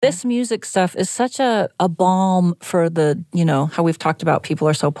This music stuff is such a balm for the, how we've talked about people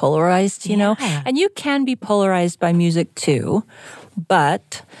are so polarized, know? And you can be polarized by music too,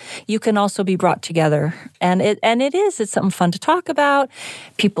 but you can also be brought together. And it's something fun to talk about.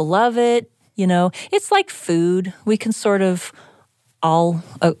 People love it, It's like food. We can sort of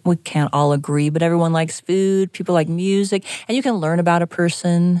we can't all agree, but everyone likes food. People like music, and you can learn about a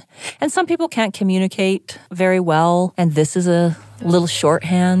person. And some people can't communicate very well, and this is a little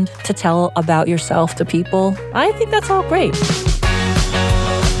shorthand to tell about yourself to people. I think that's all great.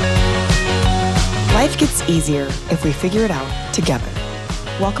 Life gets easier if we figure it out together.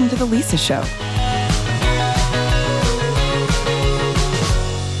 Welcome to The Lisa Show.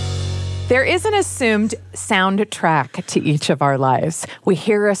 There is an assumed soundtrack to each of our lives. We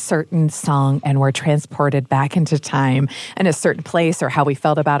hear a certain song and we're transported back into time in a certain place or how we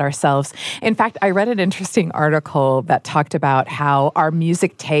felt about ourselves. In fact, I read an interesting article that talked about how our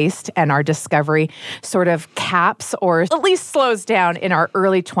music taste and our discovery sort of caps or at least slows down in our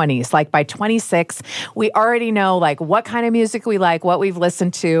early 20s. Like by 26, we already know like what kind of music we like, what we've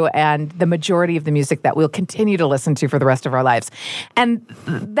listened to, and the majority of the music that we'll continue to listen to for the rest of our lives. And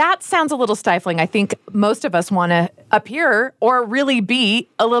that sounds a little stifling. I think most of us want to appear or really be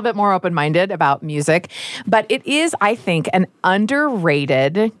a little bit more open-minded about music. But it is, I think, an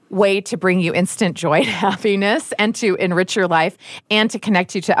underrated way to bring you instant joy and happiness and to enrich your life and to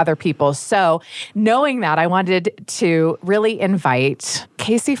connect you to other people. So knowing that, I wanted to really invite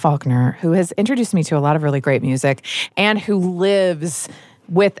Kacy Faulconer, who has introduced me to a lot of really great music and who lives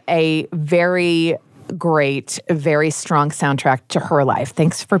with a very great, very strong soundtrack to her life.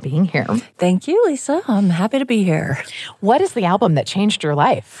 Thanks for being here. Thank you, Lisa. I'm happy to be here. What is the album that changed your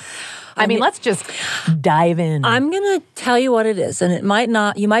life? I mean, let's just dive in. I'm going to tell you what it is, and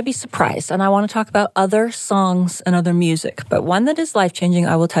you might be surprised, and I want to talk about other songs and other music, but one that is life-changing,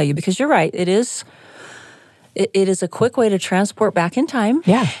 I will tell you, because you're right, it is a quick way to transport back in time.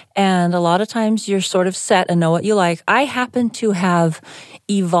 Yeah. And a lot of times you're sort of set and know what you like. I happen to have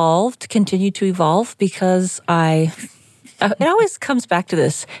continued to evolve because it always comes back to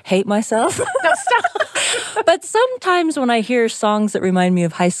this, hate myself. No, stop. But sometimes when I hear songs that remind me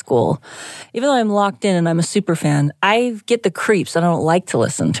of high school, even though I'm locked in and I'm a super fan, I get the creeps and I don't like to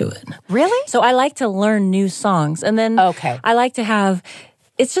listen to it. Really? So I like to learn new songs. And then I like to have...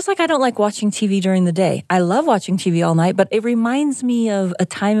 It's just like I don't like watching TV during the day. I love watching TV all night, but it reminds me of a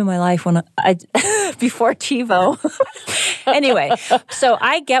time in my life when I before TiVo. Anyway, so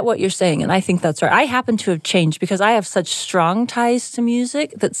I get what you're saying, and I think that's right. I happen to have changed because I have such strong ties to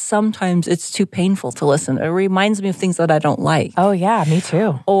music that sometimes it's too painful to listen. It reminds me of things that I don't like. Oh, yeah, me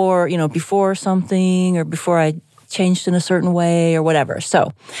too. Or, before something or before I changed in a certain way or whatever.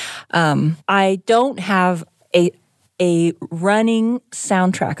 So I don't have a running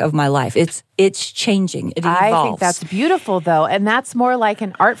soundtrack of my life. It's changing. It evolves. I think that's beautiful, though, and that's more like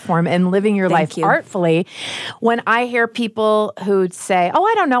an art form and living your life artfully. When I hear people who say, "Oh,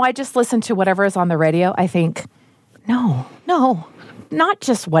 I don't know, I just listen to whatever is on the radio," I think, no, not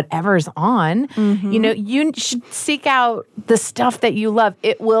just whatever's on. Mm-hmm. You should seek out the stuff that you love.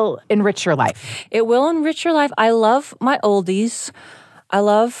 It will enrich your life. It will enrich your life. I love my oldies. I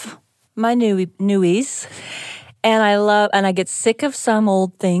love my newies. And I get sick of some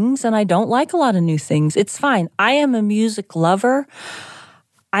old things, and I don't like a lot of new things. It's fine. I am a music lover.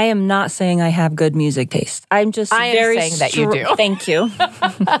 I am not saying I have good music taste. I am saying that you do. Thank you.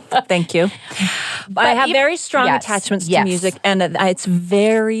 Thank you. But I have very strong attachments to music, and it's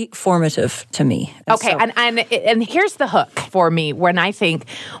very formative to me. Okay, and here's the hook for me when I think,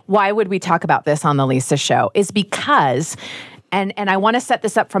 why would we talk about this on the Lisa Show? Is because... And I want to set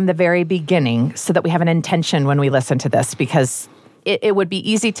this up from the very beginning so that we have an intention when we listen to this, because it would be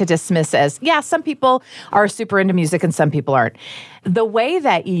easy to dismiss as, some people are super into music and some people aren't. The way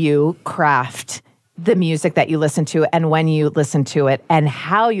that you craft the music that you listen to and when you listen to it and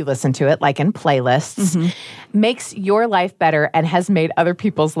how you listen to it, like in playlists, makes your life better and has made other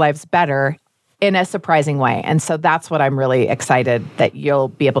people's lives better in a surprising way. And so that's what I'm really excited that you'll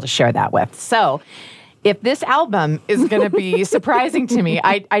be able to share that with. So... if this album is going to be surprising to me,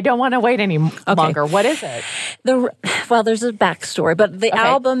 I don't want to wait any longer. What is it? There's a backstory, but the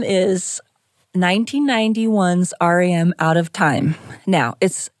album is 1991's REM Out of Time. Now,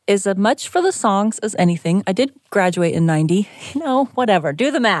 it's as much for the songs as anything. I did graduate in 90. Whatever.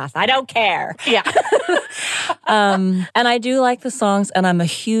 Do the math. I don't care. Yeah. And I do like the songs, and I'm a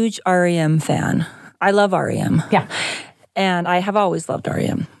huge REM fan. I love REM. Yeah. And I have always loved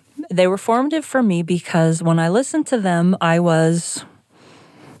REM. They were formative for me because when I listened to them, I was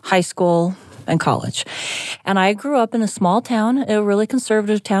high school, and college. And I grew up in a small town, a really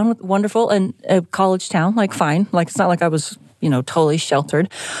conservative town, wonderful, and a college town, like fine. Like it's not like I was, totally sheltered.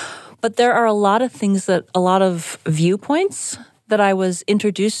 But there are a lot of things a lot of viewpoints that I was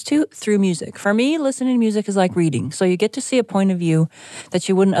introduced to through music. For me, listening to music is like reading. So you get to see a point of view that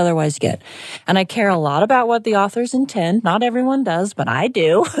you wouldn't otherwise get. And I care a lot about what the authors intend. Not everyone does, but I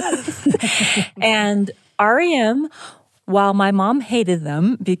do. And REM, while my mom hated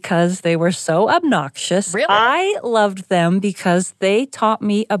them because they were so obnoxious, really? I loved them because they taught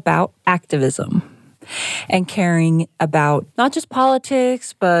me about activism and caring about not just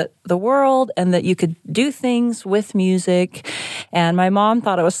politics, but the world, and that you could do things with music. And my mom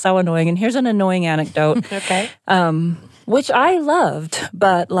thought it was so annoying. And here's an annoying anecdote. Okay. Which I loved,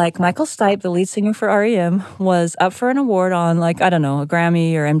 but like Michael Stipe, the lead singer for REM, was up for an award on a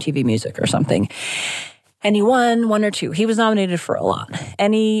Grammy or MTV Music or something. And he won one or two. He was nominated for a lot.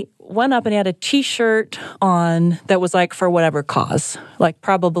 And he went up and he had a T-shirt on that was like for whatever cause, like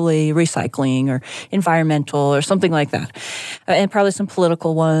probably recycling or environmental or something like that. And probably some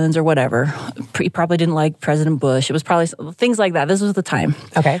political ones or whatever. He probably didn't like President Bush. It was probably things like that. This was the time.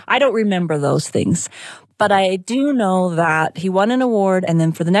 Okay. I don't remember those things. But I do know that he won an award, and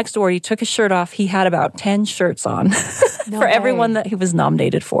then for the next award, he took his shirt off. He had about 10 shirts on for everyone that he was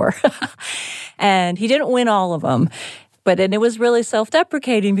nominated for. And he didn't win all of them. And it was really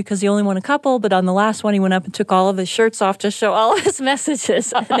self-deprecating because he only won a couple, but on the last one, he went up and took all of his shirts off to show all of his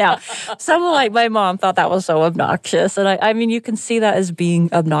messages. Now, someone like my mom thought that was so obnoxious. And I mean, you can see that as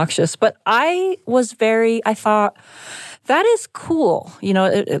being obnoxious. But I thought, that is cool.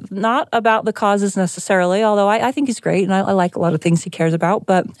 Not about the causes necessarily, although I think he's great and I like a lot of things he cares about.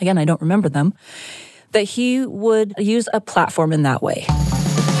 But again, I don't remember them. That he would use a platform in that way.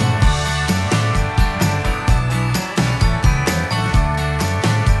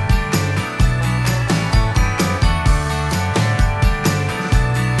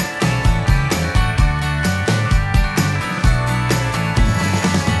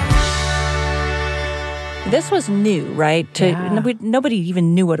 This was new, right? Nobody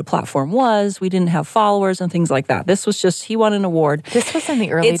even knew what a platform was. We didn't have followers and things like that. This was just, he won an award. This was in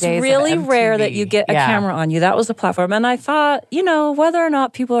the early days of MTV. It's really rare that you get a camera on you. That was the platform. And I thought, whether or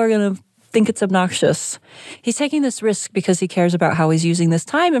not people are going to think it's obnoxious, he's taking this risk because he cares about how he's using this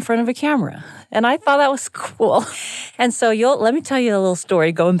time in front of a camera. And I thought that was cool. And so let me tell you a little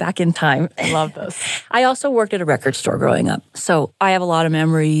story going back in time. I love this. I also worked at a record store growing up. So I have a lot of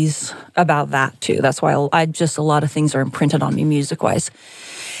memories about that too. That's why a lot of things are imprinted on me music-wise.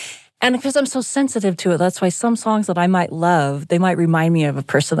 And because I'm so sensitive to it, that's why some songs that I might love, they might remind me of a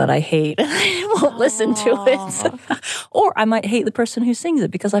person that I hate. I won't listen to it. Or I might hate the person who sings it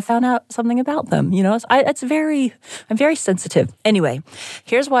because I found out something about them. I'm very sensitive. Anyway,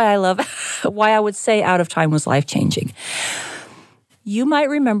 here's why I would say Out of Time was life-changing. You might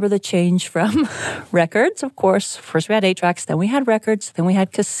remember the change from records, of course. First we had 8-tracks, then we had records, then we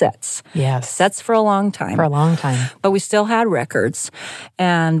had cassettes. Yes. Cassettes for a long time. But we still had records.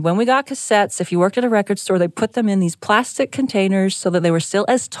 And when we got cassettes, if you worked at a record store, they put them in these plastic containers so that they were still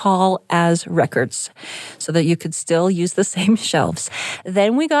as tall as records, so that you could still use the same shelves.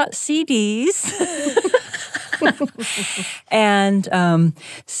 Then we got CDs. And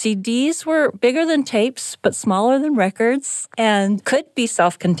CDs were bigger than tapes, but smaller than records, and could be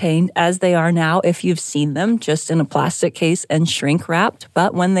self-contained as they are now if you've seen them, just in a plastic case and shrink wrapped.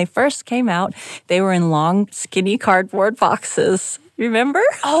 But when they first came out, they were in long, skinny cardboard boxes. Remember?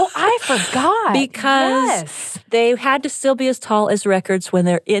 Oh, I forgot. Because they had to still be as tall as records when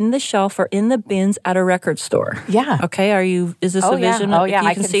they're in the shelf or in the bins at a record store. Yeah. Okay, is this a vision? Oh, yeah.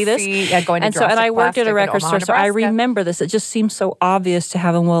 You can see this? Going to and I worked at a record store, so I remember this. It just seems so obvious to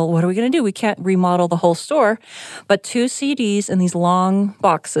have them. Well, what are we going to do? We can't remodel the whole store. But 2 CDs in these long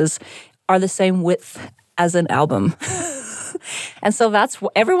boxes are the same width as an album. And so that's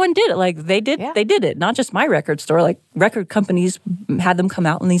what everyone did it. Like they did it. Not just my record store. Like record companies had them come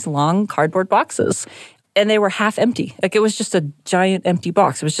out in these long cardboard boxes. And they were half empty. Like it was just a giant empty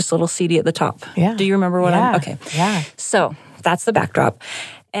box. It was just a little CD at the top. Yeah. Do you remember what okay. Yeah. So that's the backdrop.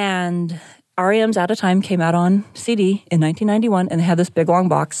 And REM's Out of Time came out on CD in 1991, and they had this big long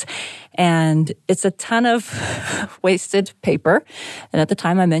box. And it's a ton of wasted paper. And at the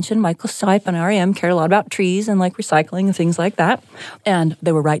time I mentioned Michael Stipe and REM cared a lot about trees and like recycling and things like that. And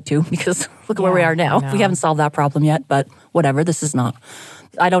they were right too, because look at where we are now. We haven't solved that problem yet, but whatever.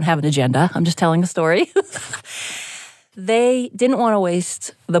 I don't have an agenda. I'm just telling a story. They didn't want to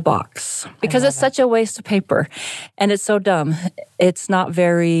waste the box because it's such a waste of paper. And it's so dumb. It's not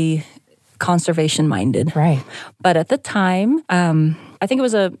very conservation minded. Right. But at the time, I think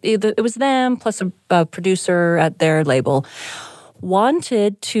it was them plus a producer at their label,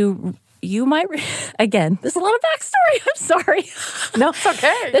 wanted to. You might, again, there's a lot of backstory. I'm sorry. No, it's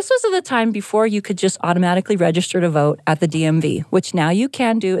okay. This was at the time before you could just automatically register to vote at the DMV, which now you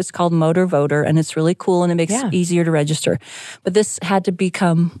can do. It's called Motor Voter, and it's really cool, and it makes it easier to register. But this had to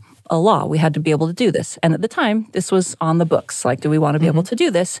become a law. We had to be able to do this. And at the time, this was on the books. Like, do we want to be able to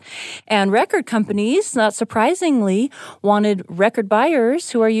do this? And record companies, not surprisingly, wanted record buyers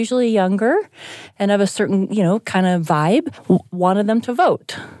who are usually younger and of a certain, kind of vibe, wanted them to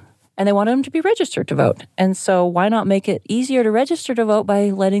vote. And they wanted them to be registered to vote. And so why not make it easier to register to vote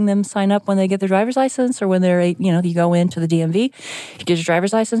by letting them sign up when they get their driver's license or when they're, you go into the DMV, you get your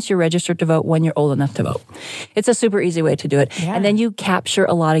driver's license, you're registered to vote when you're old enough to vote. It's a super easy way to do it. Yeah. And then you capture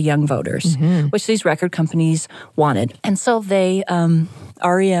a lot of young voters, which these record companies wanted. And so they,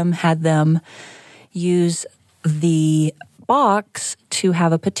 REM had them use the box to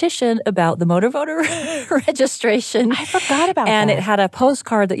have a petition about the motor voter registration. I forgot about that. And it had a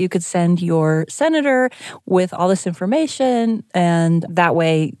postcard that you could send your senator with all this information, and that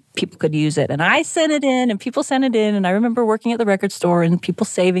way people could use it. And I sent it in, and people sent it in, and I remember working at the record store and people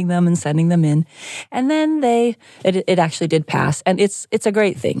saving them and sending them in. And then it actually did pass, and it's a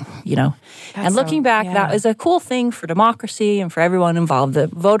great thing, That's and looking back, that is a cool thing for democracy and for everyone involved. The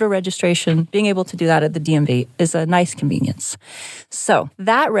voter registration, being able to do that at the DMV is a nice convenience. So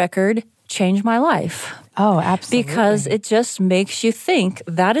that record changed my life. Oh, absolutely. Because it just makes you think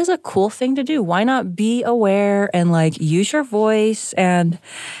that is a cool thing to do. Why not be aware and use your voice? And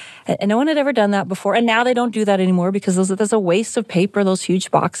no one had ever done that before. And now they don't do that anymore because there's a waste of paper, those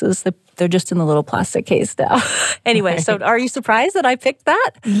huge boxes. They're just in the little plastic case now. Anyway, So are you surprised that I picked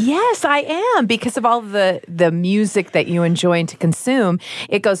that? Yes, I am. Because of all the music that you enjoy and to consume,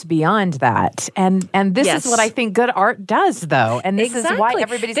 it goes beyond that. And this is what I think good art does, though. And this is why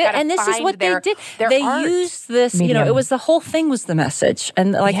everybody's got to find And this is what they did. They art used this, medium. It was the whole thing was the message.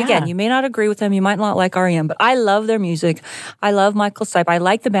 And again, you may not agree with them. You might not like REM, but I love their music. I love Michael Stipe. I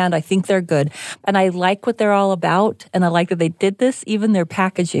like the band. I think they're good. And I like what they're all about. And I like that they did this, even their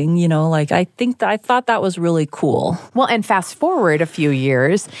packaging, I thought that was really cool. Well, and fast forward a few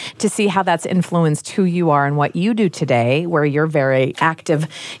years to see how that's influenced who you are and what you do today, where you're very active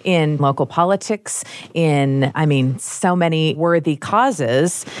in local politics, in, so many worthy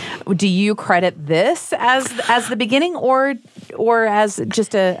causes. Do you credit this as the beginning or as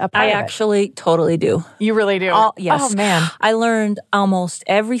just a part I of it? Actually totally do. You really do? Yes. Oh, man. I learned almost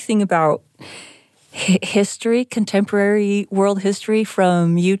everything about history, contemporary world history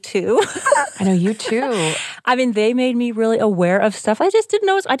from U2. I know, you too. They made me really aware of stuff I just didn't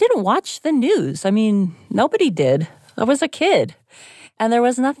know. I didn't watch the news. Nobody did. I was a kid. And there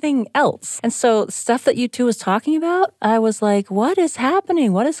was nothing else. And so stuff that U2 was talking about, I was like, what is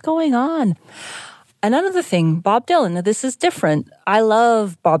happening? What is going on? Another thing, Bob Dylan. Now, this is different. I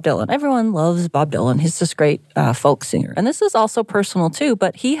love Bob Dylan. Everyone loves Bob Dylan. He's this great folk singer. And this is also personal, too.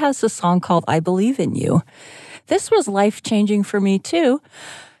 But he has a song called I Believe in You. This was life-changing for me, too.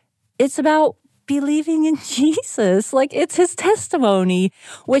 It's about believing in Jesus. It's his testimony,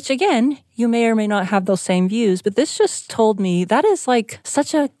 which, again, you may or may not have those same views. But this just told me that is,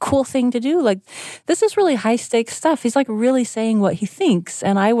 such a cool thing to do. This is really high-stakes stuff. He's, really saying what he thinks.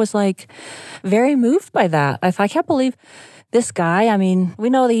 And I was, very moved by that. I thought, I can't believe this guy. We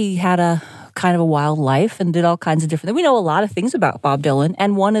know that he had a kind of a wild life and did all kinds of different things. We know a lot of things about Bob Dylan.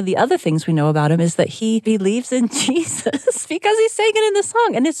 And one of the other things we know about him is that he believes in Jesus because he's saying it in the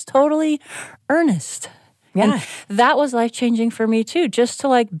song. And it's totally earnest. Yeah. And that was life-changing for me, too. Just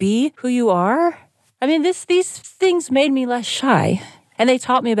to, be who you are. These things made me less shy. And they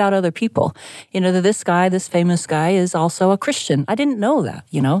taught me about other people. That this famous guy, is also a Christian. I didn't know that,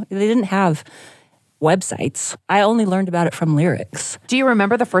 They didn't have websites. I only learned about it from lyrics. Do you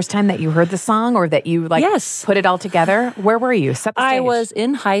remember the first time that you heard the song or that you Yes. put it all together? Where were you? Set the stage. I was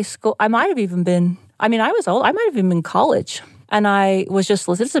in high school. I might have even been, I was old. I might have even been in college. And I was just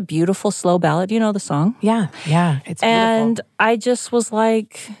listening. It's a beautiful, slow ballad. Do you know the song? Yeah. It's beautiful. And I just was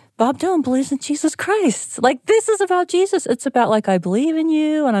like, Bob Dylan believes in Jesus Christ. This is about Jesus. It's about I believe in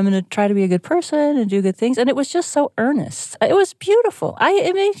you and I'm going to try to be a good person and do good things. And it was just so earnest. It was beautiful.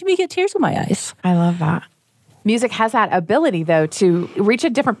 It made me get tears in my eyes. I love that. Music has that ability, though, to reach a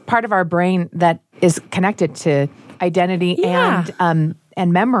different part of our brain that is connected to identity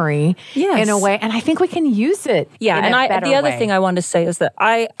and memory in a way. And I think we can use it in a better the other way. thing I wanted to say is that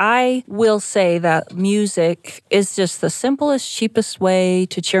I will say that music is just the simplest, cheapest way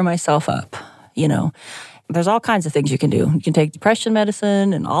to cheer myself up, There's all kinds of things you can do. You can take depression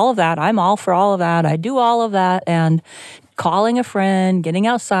medicine and all of that. I'm all for all of that. I do all of that. And calling a friend, getting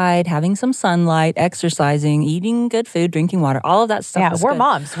outside, having some sunlight, exercising, eating good food, drinking water, all of that stuff. Yeah, is we're good.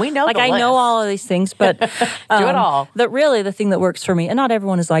 moms. We know like the I list. know all of these things, but do it all. The thing that works for me, and not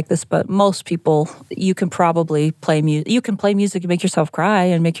everyone is like this, but most people, you can probably play music. You can play music and make yourself cry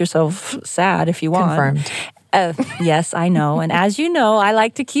and make yourself sad if you want. Confirmed. Yes, I know. And as you know, I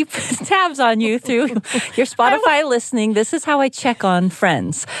like to keep tabs on you through your Spotify listening. This is how I check on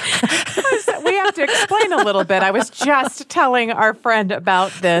friends. We have to explain a little bit. I was just telling our friend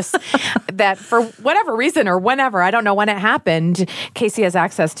about this, that for whatever reason or whenever, I don't know when it happened, Kacy has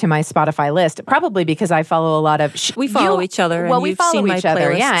access to my Spotify list, probably because I follow a lot of... We follow each other. Well, and we you've follow seen each my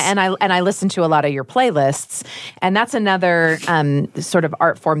other, playlists. yeah. And I listen to a lot of your playlists. And that's another sort of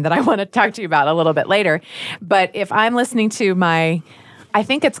art form that I want to talk to you about a little bit later. But if I'm listening to I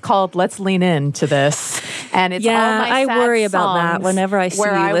think it's called Let's Lean Into This. And it's all my sad I worry about that songs whenever I see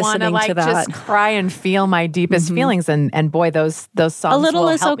where you I listening wanna, to that. just cry and feel my deepest feelings. And boy, those songs little will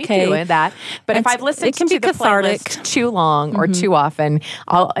is help okay. me do that. But if I've listened it can to be the cathartic. playlist too long or too often,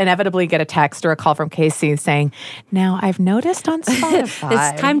 I'll inevitably get a text or a call from Kacy saying, now I've noticed on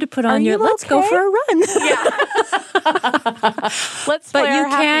Spotify. It's time to put on Are your, you let's go okay?" for a run. Let's But play you our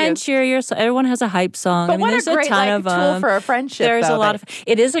can happiest. cheer yourself. Everyone has a hype song. But I mean, what there's a great ton of tool them. for a friendship. There's though, a lot of.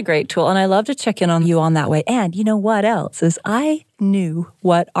 It is a great tool, and I love to check in on you on that way. And you know what else is? I knew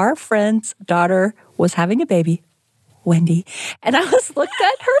what our friend's daughter was having a baby, Wendy, and I was looked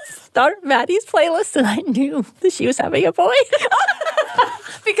at her daughter Maddie's playlist, and I knew that she was having a boy.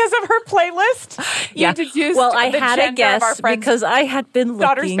 because of her playlist. You deduced well, I the had a gender of our guess friend's because I had been looking.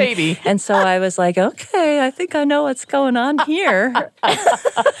 daughter's baby. And so I was like, okay, I think I know what's going on here.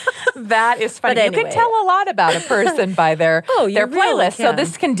 That is funny. But You can anyway. tell a lot about a person by their You their really playlist. So can.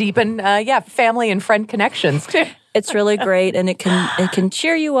 this can deepen, family and friend connections too. It's really great, and it can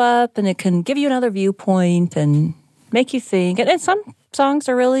cheer you up, and it can give you another viewpoint and make you think. And some songs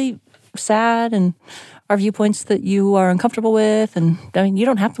are really sad and are viewpoints that you are uncomfortable with. And I mean, you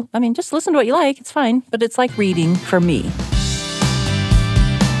don't have to. I mean, just listen to what you like. It's fine. But it's like reading for me.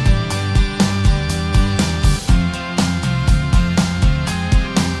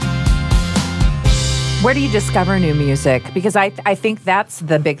 Where do you discover new music? Because I think that's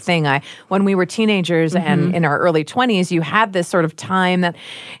the big thing. When we were teenagers and in our early 20s, you had this sort of time that,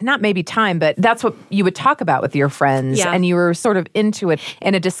 not maybe time, but that's what you would talk about with your friends. Yeah. And you were sort of into it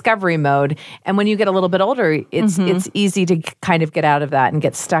in a discovery mode. And when you get a little bit older, it's easy to kind of get out of that and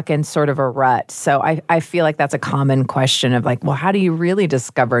get stuck in sort of a rut. So I feel like that's a common question of like, well, how do you really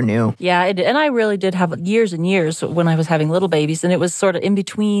discover new? Yeah, and I really did have years and years when I was having little babies, and it was sort of in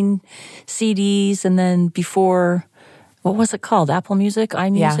between CDs and then before, what was it called? Apple Music,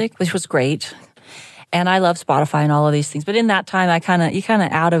 iMusic, which was great. And I love Spotify and all of these things. But in that time, you kind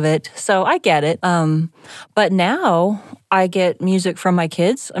of out of it. So I get it. But now I get music from my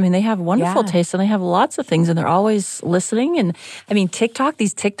kids. I mean, they have wonderful taste and they have lots of things and they're always listening. And I mean,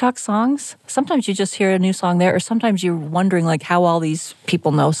 these TikTok songs, sometimes you just hear a new song there, or sometimes you're wondering like how all these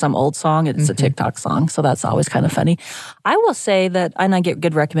people know some old song and it's a TikTok song. So that's always kind of funny. I will say that, and I get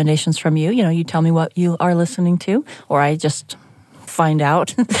good recommendations from you. You know, you tell me what you are listening to, or I just find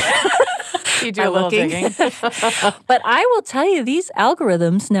out. You do a little digging. But I will tell you, these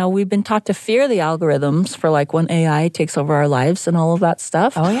algorithms, now we've been taught to fear the algorithms for like when AI takes over our lives and all of that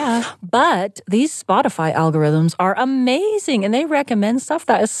stuff. Oh, yeah. But these Spotify algorithms are amazing and they recommend stuff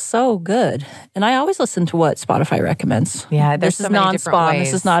that is so good. And I always listen to what Spotify recommends. Yeah, there's this so is many different non-spam.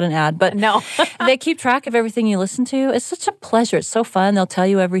 ways. This is not an ad. But No. they keep track of everything you listen to. It's such a pleasure. It's so fun. They'll tell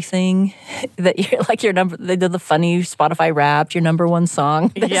you everything that you're like they did the funny Spotify Wrapped, your number one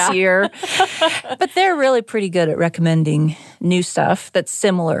song this year. But they're really pretty good at recommending new stuff that's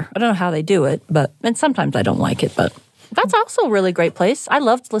similar. I don't know how they do it, and sometimes I don't like it, but that's also a really great place. I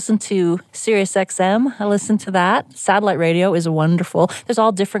love to listen to Sirius XM. I listen to that. Satellite radio is wonderful. There's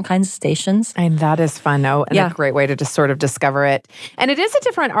all different kinds of stations. And that is fun. Oh, and a great way to just sort of discover it. And it is a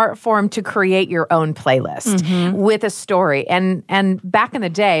different art form to create your own playlist with a story. And back in the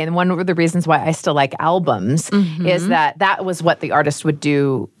day, and one of the reasons why I still like albums is that was what the artist would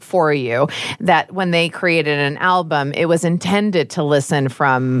do for you. That when they created an album, it was intended to listen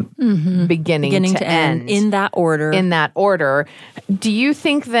from beginning to end. In that order. Do you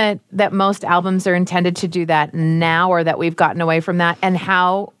think that most albums are intended to do that now, or that we've gotten away from that? And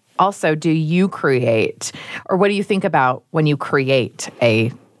how also do you create, or what do you think about when you create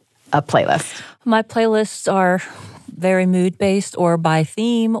a playlist? My playlists are very mood-based or by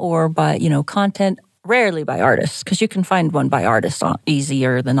theme or by, content, rarely by artist, because you can find one by artist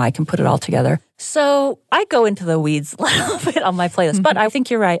easier than I can put it all together. So I go into the weeds a little bit on my playlist, but I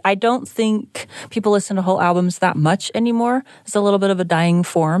think you're right. I don't think people listen to whole albums that much anymore. It's a little bit of a dying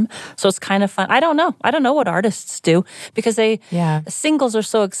form. So it's kind of fun. I don't know. I don't know what artists do because singles are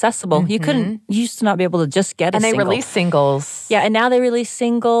so accessible. You used to not be able to just get a single. And they release singles. Yeah, and now they release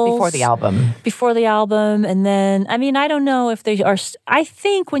singles. Before the album. And then, I mean, I don't know if they are, I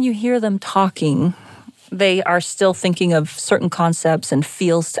think when you hear them talking, they are still thinking of certain concepts and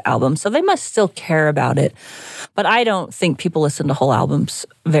feels to albums. So they must still care about it. But I don't think people listen to whole albums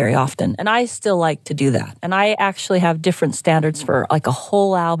very often. And I still like to do that. And I actually have different standards for like a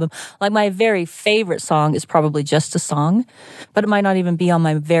whole album. Like my very favorite song is probably just a song, but it might not even be on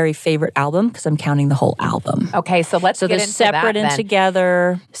my very favorite album because I'm counting the whole album. Okay, so let's get into that. So they're separate and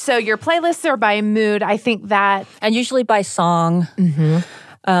together. So your playlists are by mood. I think that... And usually by song.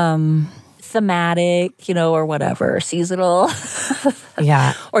 Thematic, or whatever, seasonal.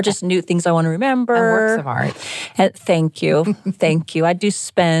 Yeah. Or just new things I want to remember. And works of art. And thank you. Thank you. I do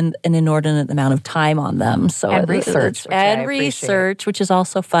spend an inordinate amount of time on them. And research. Which is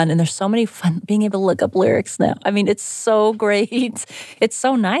also fun. And there's so many fun being able to look up lyrics now. I mean, it's so great. It's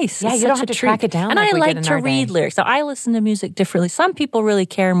so nice. Yeah, it's you don't have to track it down. And I like to read lyrics. So I listen to music differently. Some people really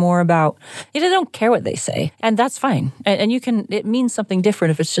care more about, they don't care what they say. And that's fine. And it means something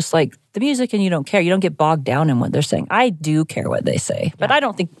different if it's just like the music and you don't care. You don't get bogged down in what they're saying. I do care what they say, but I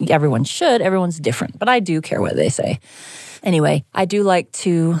don't think everyone should. Everyone's different, but I do care what they say. Anyway, I do like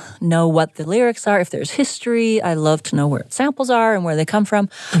to know what the lyrics are. If there's history, I love to know where samples are and where they come from.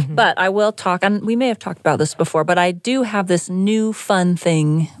 But I will talk, and we may have talked about this before, but I do have this new fun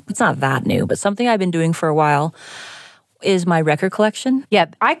thing. It's not that new, but something I've been doing for a while is my record collection. Yeah,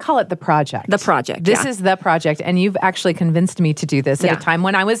 I call it the project. The project, This is the project, and you've actually convinced me to do this at a time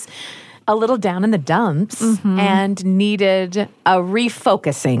when I was a little down in the dumps and needed a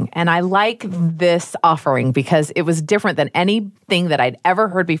refocusing. And I like this offering because it was different than anything that I'd ever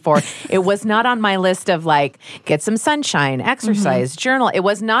heard before. It was not on my list of like, get some sunshine, exercise, journal. It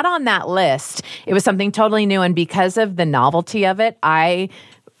was not on that list. It was something totally new. And because of the novelty of it, I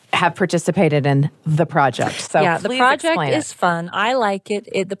have participated in the project. So yeah, the project is fun. I like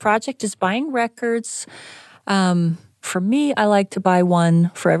it. The project is buying records. For me, I like to buy one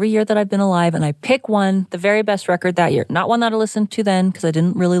for every year that I've been alive, and I pick one, the very best record that year. Not one that I listened to then, because I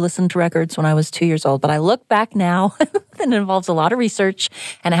didn't really listen to records when I was 2 years old. But I look back now, and it involves a lot of research,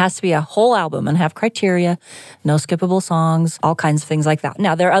 and it has to be a whole album and have criteria, no skippable songs, all kinds of things like that.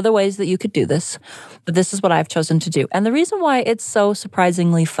 Now, there are other ways that you could do this, but this is what I've chosen to do. And the reason why it's so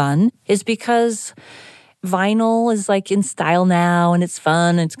surprisingly fun is because vinyl is like in style now, and it's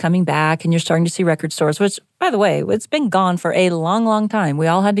fun, and it's coming back, and you're starting to see record stores, which, by the way, it's been gone for a long, long time. We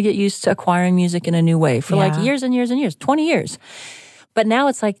all had to get used to acquiring music in a new way for like years and years and years, 20 years. But now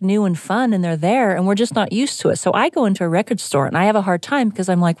it's like new and fun, and they're there, and we're just not used to it. So I go into a record store, and I have a hard time because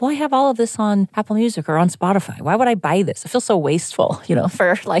I'm like, well, I have all of this on Apple Music or on Spotify. Why would I buy this? I feel so wasteful,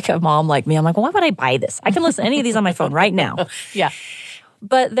 for like a mom like me. I'm like, well, why would I buy this? I can listen to any of these on my phone right now. Yeah.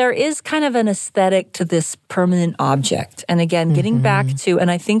 But there is kind of an aesthetic to this permanent object. And again, getting back to,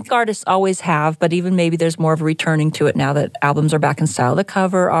 and I think artists always have, but even maybe there's more of a returning to it now that albums are back in style. The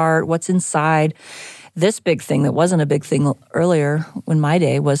cover art, what's inside. This big thing that wasn't a big thing earlier in my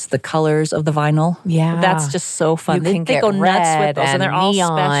day was the colors of the vinyl. Yeah. That's just so fun. They go nuts with those, and they're all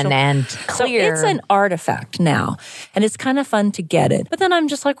special. And clear. So it's an artifact now, and it's kind of fun to get it. But then I'm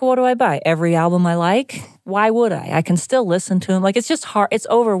just like, well, what do I buy? Every album I like? Why would I? I can still listen to them. Like, it's just hard. It's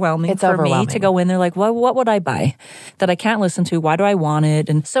overwhelming for me to go in there like, what would I buy that I can't listen to? Why do I want it?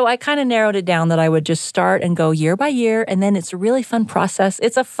 And so I kind of narrowed it down that I would just start and go year by year. And then it's a really fun process.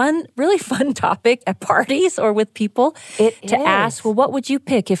 It's a really fun topic at parties or with people to ask, well, what would you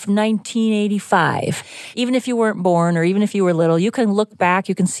pick if 1985? Even if you weren't born or even if you were little, you can look back,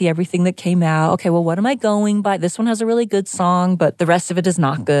 you can see everything that came out. Okay, well, what am I going by? This one has a really good song, but the rest of it is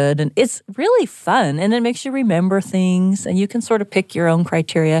not good. And it's really fun. And it makes you remember things, and you can sort of pick your own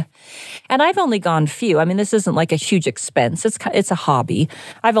criteria. And I've only gone few. I mean, this isn't like a huge expense. It's a hobby.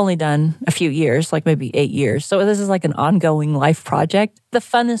 I've only done a few years, like maybe 8 years. So this is like an ongoing life project. The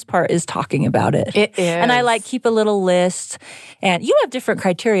funnest part is talking about it. It is. And I keep a little list. And you have different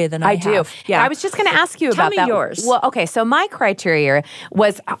criteria than I do. have. Yeah. I was just going to ask you about that. Tell me yours. Well, okay. So my criteria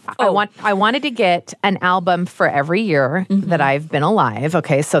was I wanted to get an album for every year that I've been alive.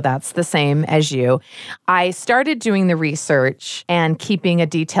 Okay. So that's the same as you. I started doing the research and keeping a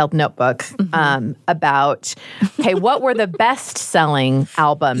detailed notebook about, okay, what were the best-selling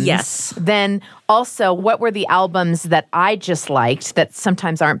albums? Yes. Then also, what were the albums that I just liked that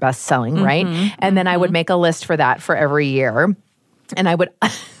sometimes aren't best-selling, right? And then I would make a list for that for every year. And I would...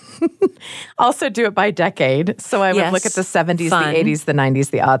 also do it by decade. So I would look at the 70s, Fun. the 80s, the 90s,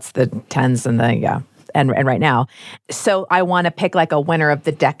 the aughts, the 10s, and and right now. So I want to pick like a winner of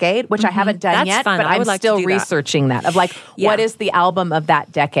the decade, which I haven't done That's yet, fun. but I I'm would like to still do that. researching that of like, what is the album of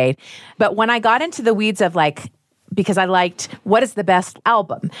that decade? But when I got into the weeds of like, because I liked what is the best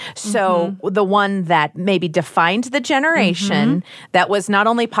album. So the one that maybe defined the generation, that was not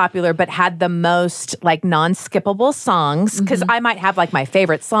only popular, but had the most like non-skippable songs. Because I might have like my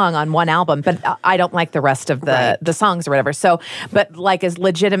favorite song on one album, but I don't like the rest of the songs or whatever. So, but like is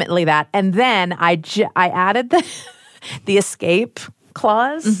legitimately that. And then I added the escape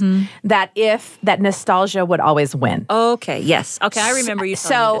clause that nostalgia would always win. Okay, yes. Okay, I remember you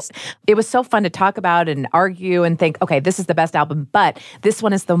telling me this. It was so fun to talk about and argue and think, okay, this is the best album, but this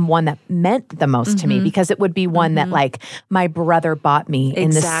one is the one that meant the most to me because it would be one that like my brother bought me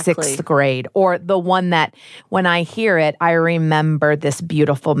in the 6th grade, or the one that when I hear it, I remember this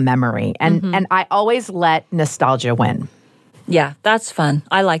beautiful memory. And I always let nostalgia win. Yeah, that's fun.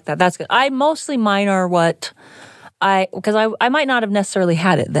 I like that. That's good. Mine are what because I might not have necessarily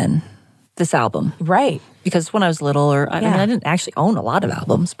had it then, this album. Right. Because when I was little, I mean, I didn't actually own a lot of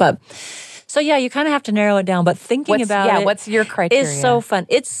albums, but so yeah, you kind of have to narrow it down. But thinking about it, what's your criteria? Is so fun.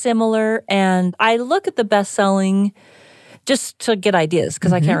 It's similar, and I look at the best-selling just to get ideas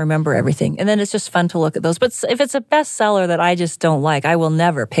because I can't remember everything, and then it's just fun to look at those. But if it's a bestseller that I just don't like, I will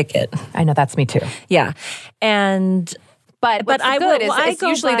never pick it. I know, that's me too. Yeah, and but it's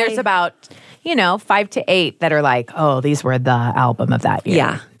usually there's about 5 to 8 that are like, oh, these were the album of that year.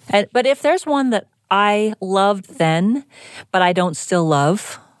 Yeah. But if there's one that I loved then, but I don't still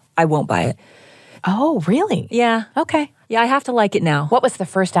love, I won't buy it. Oh, really? Yeah. Okay. Yeah, I have to like it now. What was the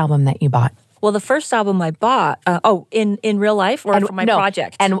first album that you bought? Well, the first album I bought, in real life or for my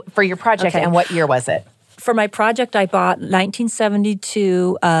project? And for your project, and what year was it? For my project, I bought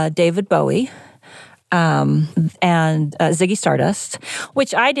 1972 David Bowie. And Ziggy Stardust,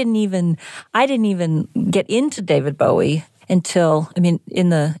 which I didn't even get into David Bowie until, in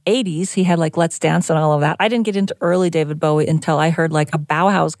the 80s, he had like Let's Dance and all of that. I didn't get into early David Bowie until I heard like a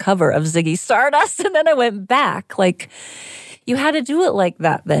Bauhaus cover of Ziggy Stardust, and then I went back. Like, you had to do it like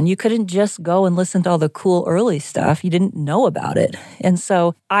that then. You couldn't just go and listen to all the cool early stuff. You didn't know about it. And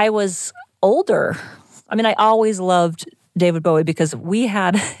so I was older. I always loved David Bowie because we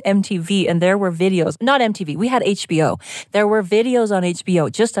had MTV and there were videos, not MTV, we had HBO. There were videos on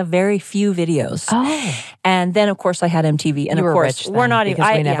HBO, just a very few videos. Oh. And then of course I had MTV. And you of course, rich we're not even,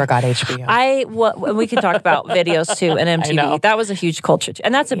 we never got HBO. We can talk about videos too and MTV. That was a huge culture.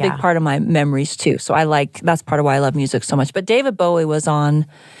 And that's a big part of my memories too. So that's part of why I love music so much. But David Bowie was on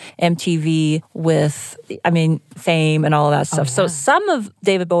MTV with, Fame and all of that stuff. So some of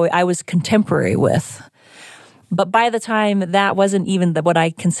David Bowie I was contemporary with. But by the time, that wasn't even what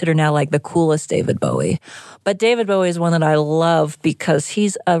I consider now like the coolest David Bowie. But David Bowie is one that I love because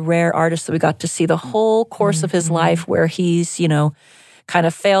he's a rare artist that we got to see the whole course of his life where he's, kind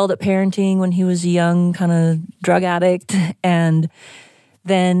of failed at parenting when he was a young kind of drug addict and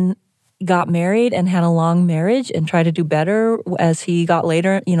then got married and had a long marriage and tried to do better as he got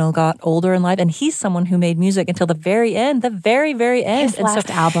older in life. And he's someone who made music until the very end, the very, very end. His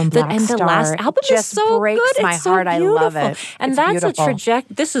last album, Black Star, the last album just is so breaks good. my it's so heart. Beautiful. I love it. And it's that's beautiful. a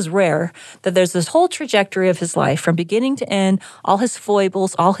trajectory. This is rare that there's this whole trajectory of his life from beginning to end, all his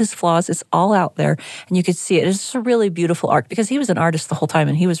foibles, all his flaws, it's all out there. And you could see it. It's just a really beautiful art because he was an artist the whole time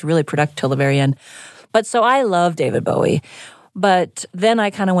and he was really productive till the very end. But so I love David Bowie. But then I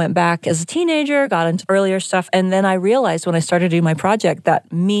kind of went back as a teenager, got into earlier stuff, and then I realized when I started doing my project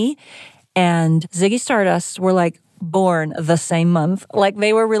that me and Ziggy Stardust were like born the same month. Like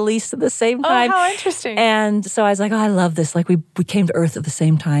they were released at the same time. Oh, how interesting. And so I was like, oh, I love this. Like we came to Earth at the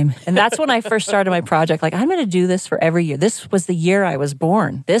same time. And that's when I first started my project. Like I'm going to do this for every year. This was the year I was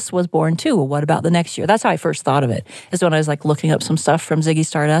born. This was born too. Well, what about the next year? That's how I first thought of it, is when I was like looking up some stuff from Ziggy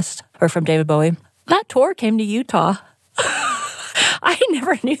Stardust or from David Bowie. That tour came to Utah. I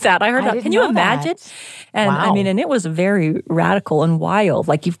never knew that. I heard that. Can you imagine? And wow. and it was very radical and wild.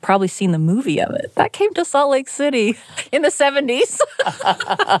 Like you've probably seen the movie of it. That came to Salt Lake City in the 70s.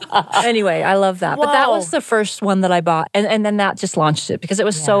 Anyway, I love that. Whoa. But that was the first one that I bought. And then that just launched it because it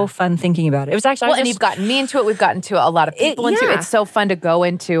was so fun thinking about it. It was actually... and you've gotten me into it. We've gotten to a lot of people into it. It's so fun to go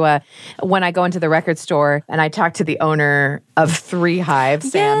into when I go into the record store and I talk to the owner of 3 Hive,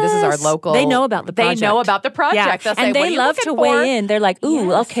 Sam. This is our local... They know about the project. They know about the project. Yeah. They'll say, and they what are you love looking to for? weigh in. they're like,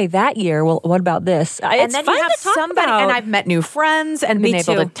 ooh, okay, that year. Well, what about this? It's then fun you have to talk somebody, about. and I've met new friends and been Me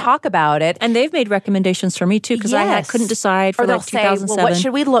able too. to talk about it. And they've made recommendations for me too, because I couldn't decide for or they'll like say, 2007. well, what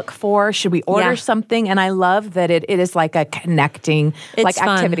should we look for? Should we order something? And I love that it is like a connecting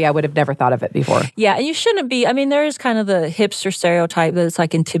activity. I would have never thought of it before. Yeah, and you shouldn't be. I mean, there is kind of the hipster stereotype that it's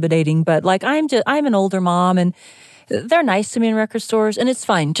like intimidating, but like I'm an older mom, and they're nice to me in record stores, and it's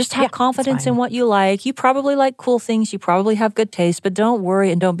fine. Just have confidence in what you like. You probably like cool things. You probably have good taste, but don't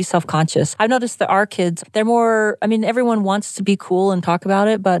worry and don't be self-conscious. I've noticed that our kids, they're more, I mean, everyone wants to be cool and talk about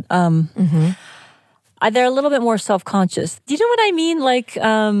it, but they're a little bit more self-conscious. Do you know what I mean? Like,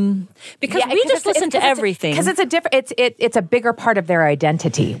 because we just listen to everything. Because it's a bigger part of their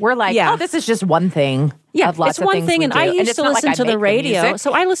identity. We're like, oh, this is just one thing. Yeah, of lots it's one of things thing, we and do. I used to listen to the radio,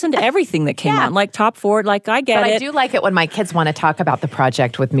 so I listened to everything that came on, like Top 4. Like I get it. But I do like it when my kids want to talk about the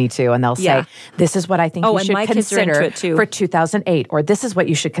project with me too, and they'll say, "This is what I think you should consider for 2008, or this is what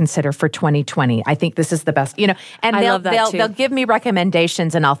you should consider for 2020. I think this is the best." And they'll give me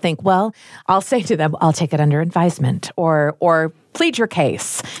recommendations, and I'll think, well, I'll say to them, "I'll take it under advisement," or plead your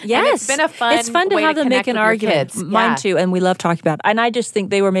case. Yes. And it's been a fun It's fun to have them make an argument. Mine too, and we love talking about it. And I just think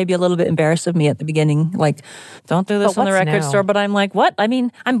they were maybe a little bit embarrassed of me at the beginning. Like, don't do this in the record store. But I'm like, what? I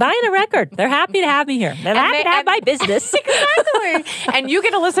mean, I'm buying a record. They're happy to have me here. They're happy to have my business. Exactly. And you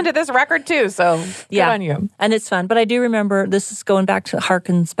get to listen to this record too, so good on you. And it's fun. But I do remember, this is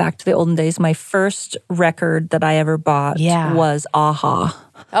harkens back to the olden days. My first record that I ever bought was Aha.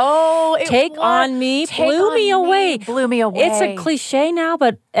 Oh, Take On Me blew me away. Blew me away. It's a cliche now,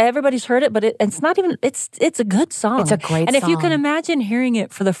 but everybody's heard it. But it's not even. It's a good song. It's a great song. And if you can imagine hearing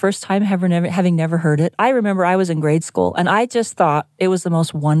it for the first time, having never heard it, I remember I was in grade school, and I just thought it was the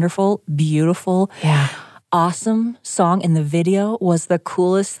most wonderful, beautiful, awesome song. And the video was the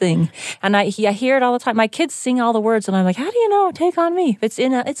coolest thing. And I hear it all the time. My kids sing all the words, and I'm like, how do you know Take On Me? It's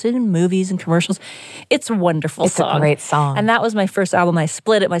in movies and commercials. It's a wonderful song. It's a great song. And that was my first album. I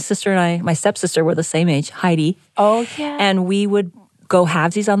split it. My sister and I, my stepsister were the same age, Heidi. Oh, yeah. And we would go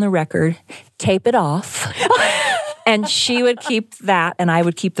halvesies on the record, tape it off. And she would keep that, and I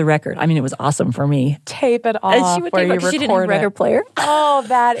would keep the record. I mean, it was awesome for me. Tape it off. And she would tape it because she didn't have a record player. Oh,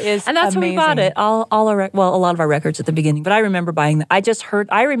 that is And that's amazing. when we bought it. A lot of our records at the beginning. But I remember buying that.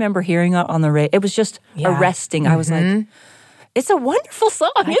 I remember hearing it on the radio. It was just arresting. I was like, it's a wonderful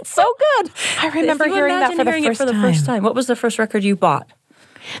song. It's so good. I remember hearing that for the first time. What was the first record you bought?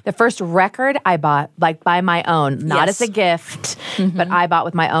 The first record I bought, like by my own, not as a gift, but I bought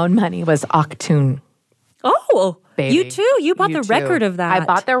with my own money, was Octoon. Oh, Baby. You too? You bought the record of that. I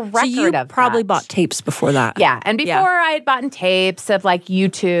bought the record of that. So you probably bought tapes before that. Yeah, and before I had bought tapes of like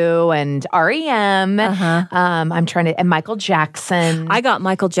U2 and REM. And Michael Jackson. I got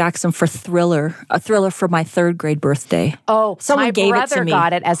Michael Jackson for a Thriller for my 3rd grade birthday. Oh, someone gave it to me. My brother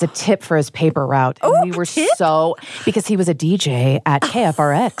got it as a tip for his paper route. And we were because he was a DJ at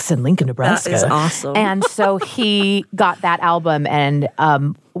KFRX in Lincoln, Nebraska. That is awesome. And so he got that album, and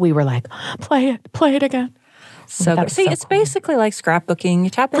we were like, play it again. So good. See, it's basically like scrapbooking. You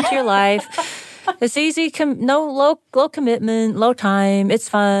tap into your life. It's easy, low commitment, low time. It's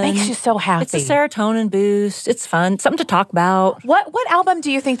fun. Makes you so happy. It's a serotonin boost. It's fun. Something to talk about. What album do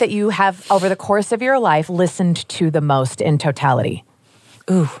you think that you have, over the course of your life, listened to the most in totality?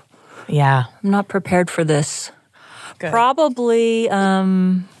 Ooh. Yeah. I'm not prepared for this. Good. Probably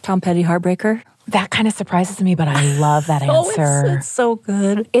Tom Petty, Heartbreaker. That kind of surprises me, but I love that answer. It's so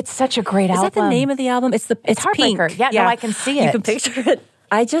good. It's such a great album. Is that the name of the album? It's Heartbreaker. Pink. Yeah, no, I can see it. You can picture it.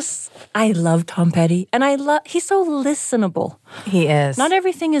 I love Tom Petty, and he's so listenable. He is. Not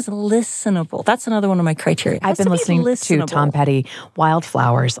everything is listenable. That's another one of my criteria. I've been listening to Tom Petty,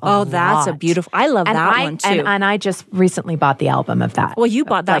 Wildflowers. That's a beautiful. I love that one too. And I just recently bought the album of that. Well, you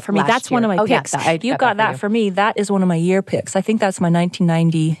bought that for me. That's one of my picks. You got that for me. That is one of my year picks. I think that's my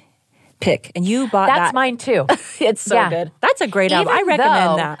 1990 pick, and you bought that. That's mine too. It's so good. That's a great album. I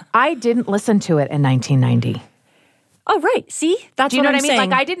recommend that. I didn't listen to it in 1990. Oh, right. See? That's what I'm saying.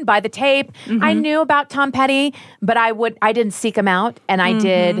 Like, I didn't buy the tape. I knew about Tom Petty, but I didn't seek him out, and I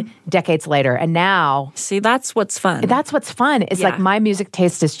did decades later. And now... See, that's what's fun. That's what's fun. It's like my music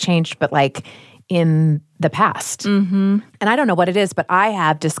taste has changed, but like in the past. And I don't know what it is, but I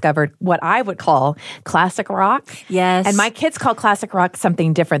have discovered what I would call classic rock. Yes. And my kids call classic rock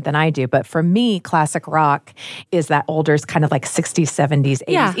something different than I do. But for me, classic rock is that older, kind of like 60s, 70s,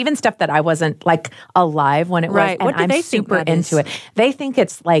 80s, even stuff that I wasn't like alive when it was. And what do they super think into it. They think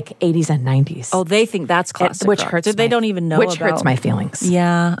it's like 80s and 90s. Oh, they think that's classic which rock. hurts. They don't even know Which hurts my feelings.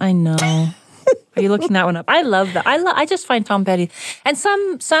 Yeah, I know. Are you looking that one up? I love that. I just find Tom Petty, and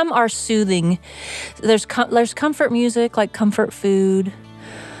some are soothing. There's comfort music, like comfort food.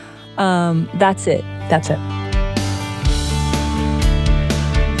 That's it. That's it.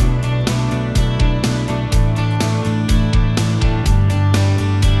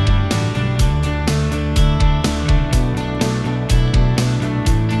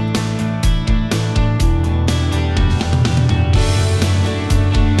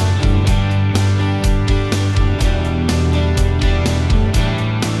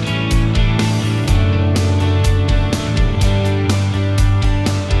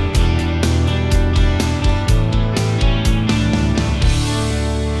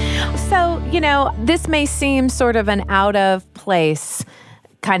 This may seem sort of an out of place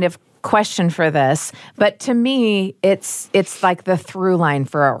kind of question for this, but to me, it's like the through line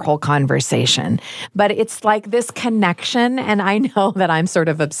for our whole conversation. But it's like this connection, and I know that I'm sort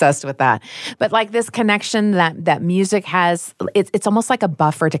of obsessed with that, but like this connection that music has, it's almost like a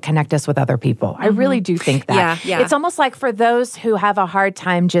buffer to connect us with other people. I really do think that. Yeah. It's almost like for those who have a hard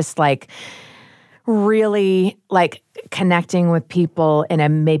time just like really like connecting with people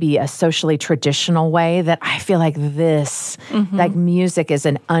in maybe a socially traditional way, that I feel like this, like music is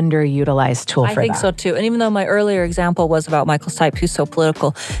an underutilized tool for that. I think so too. And even though my earlier example was about Michael Stipe, who's so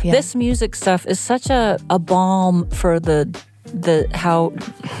political, this music stuff is such a balm for the how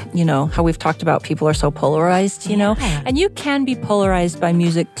we've talked about people are so polarized, you know, and you can be polarized by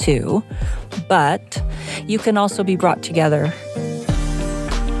music too, but you can also be brought together.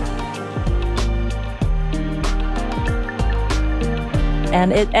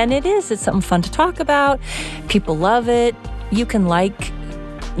 And it's something fun to talk about. People love it. You can like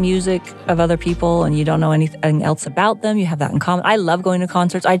music of other people and you don't know anything else about them. You have that in common. I love going to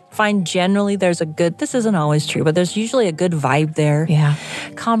concerts. I find generally this isn't always true, but there's usually a good vibe there. Yeah.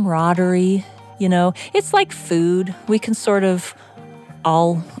 Camaraderie, it's like food. We can sort of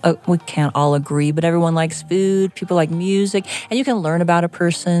we can't all agree, but everyone likes food. People like music, and you can learn about a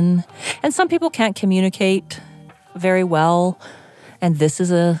person. And some people can't communicate very well. And this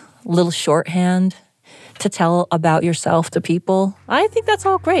is a little shorthand to tell about yourself to people. I think that's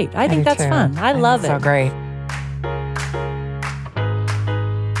all great. I think that's fun. I love it. So great.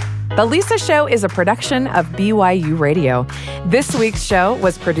 The Lisa Show is a production of BYU Radio. This week's show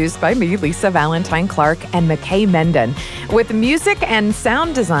was produced by me, Lisa Valentine Clark, and McKay Menden, with music and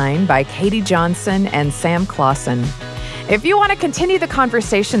sound design by Katie Johnson and Sam Clausen. If you want to continue the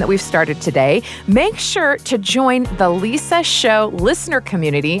conversation that we've started today, make sure to join the Lisa Show listener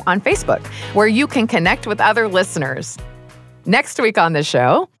community on Facebook, where you can connect with other listeners. Next week on the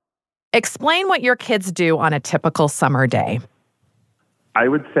show, explain what your kids do on a typical summer day. I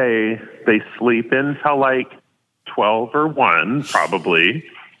would say they sleep until like 12 or 1, probably.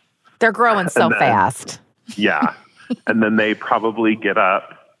 They're growing so fast. Yeah. And then they probably get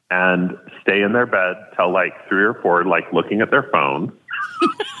up and stay in their bed till like 3 or 4, like looking at their phone,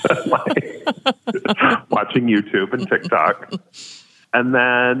 like, watching YouTube and TikTok. And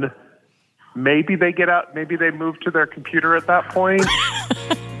then maybe they get out, maybe they move to their computer at that point.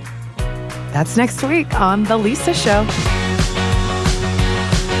 That's next week on The Lisa Show.